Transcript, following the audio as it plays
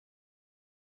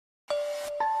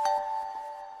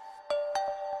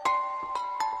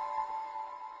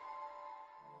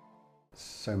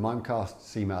So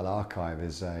Mimecast's email archive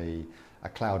is a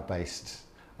cloud-based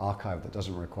archive that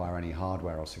doesn't require any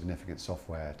hardware or significant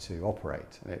software to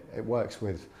operate. It works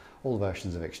with all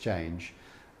versions of Exchange,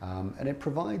 and it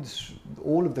provides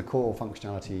all of the core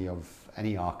functionality of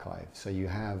any archive. So you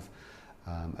have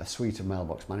a suite of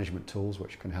mailbox management tools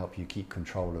which can help you keep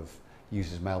control of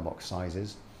users' mailbox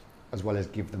sizes, as well as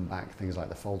give them back things like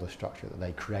the folder structure that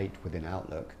they create within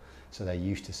Outlook. So they're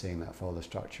used to seeing that folder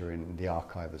structure in the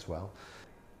archive as well.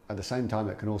 At the same time,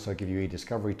 it can also give you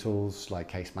e-discovery tools like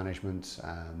case management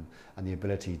and the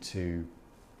ability to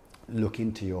look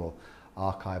into your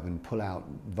archive and pull out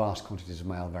vast quantities of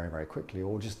mail very, very quickly,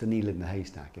 or just the needle in the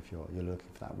haystack if you're looking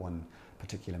for that one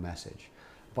particular message.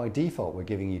 By default, we're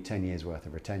giving you 10 years worth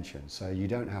of retention, so you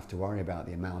don't have to worry about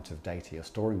the amount of data you're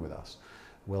storing with us.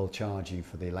 We'll charge you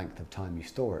for the length of time you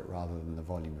store it rather than the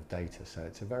volume of data. So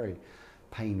it's a very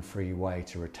pain-free way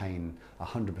to retain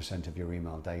 100% of your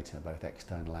email data, both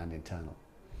external and internal.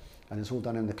 And it's all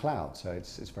done in the cloud, so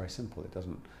it's very simple. It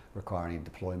doesn't require any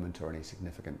deployment or any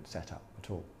significant setup at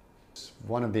all.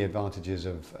 One of the advantages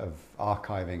of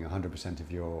archiving 100% of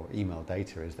your email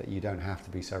data is that you don't have to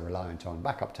be so reliant on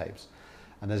backup tapes.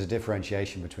 And there's a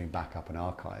differentiation between backup and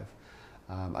archive.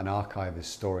 An archive is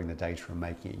storing the data and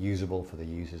making it usable for the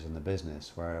users and the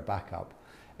business, where a backup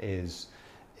is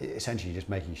essentially just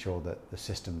making sure that the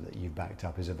system that you've backed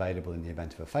up is available in the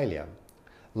event of a failure.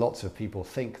 Lots of people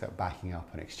think that backing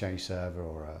up an Exchange server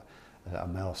or a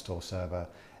mail store server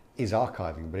is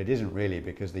archiving, but it isn't really,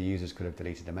 because the users could have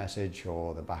deleted a message,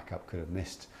 or the backup could have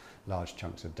missed large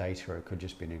chunks of data, or it could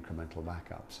just be an incremental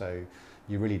backup. So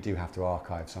you really do have to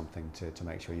archive something to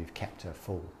make sure you've kept a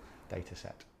full data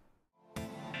set.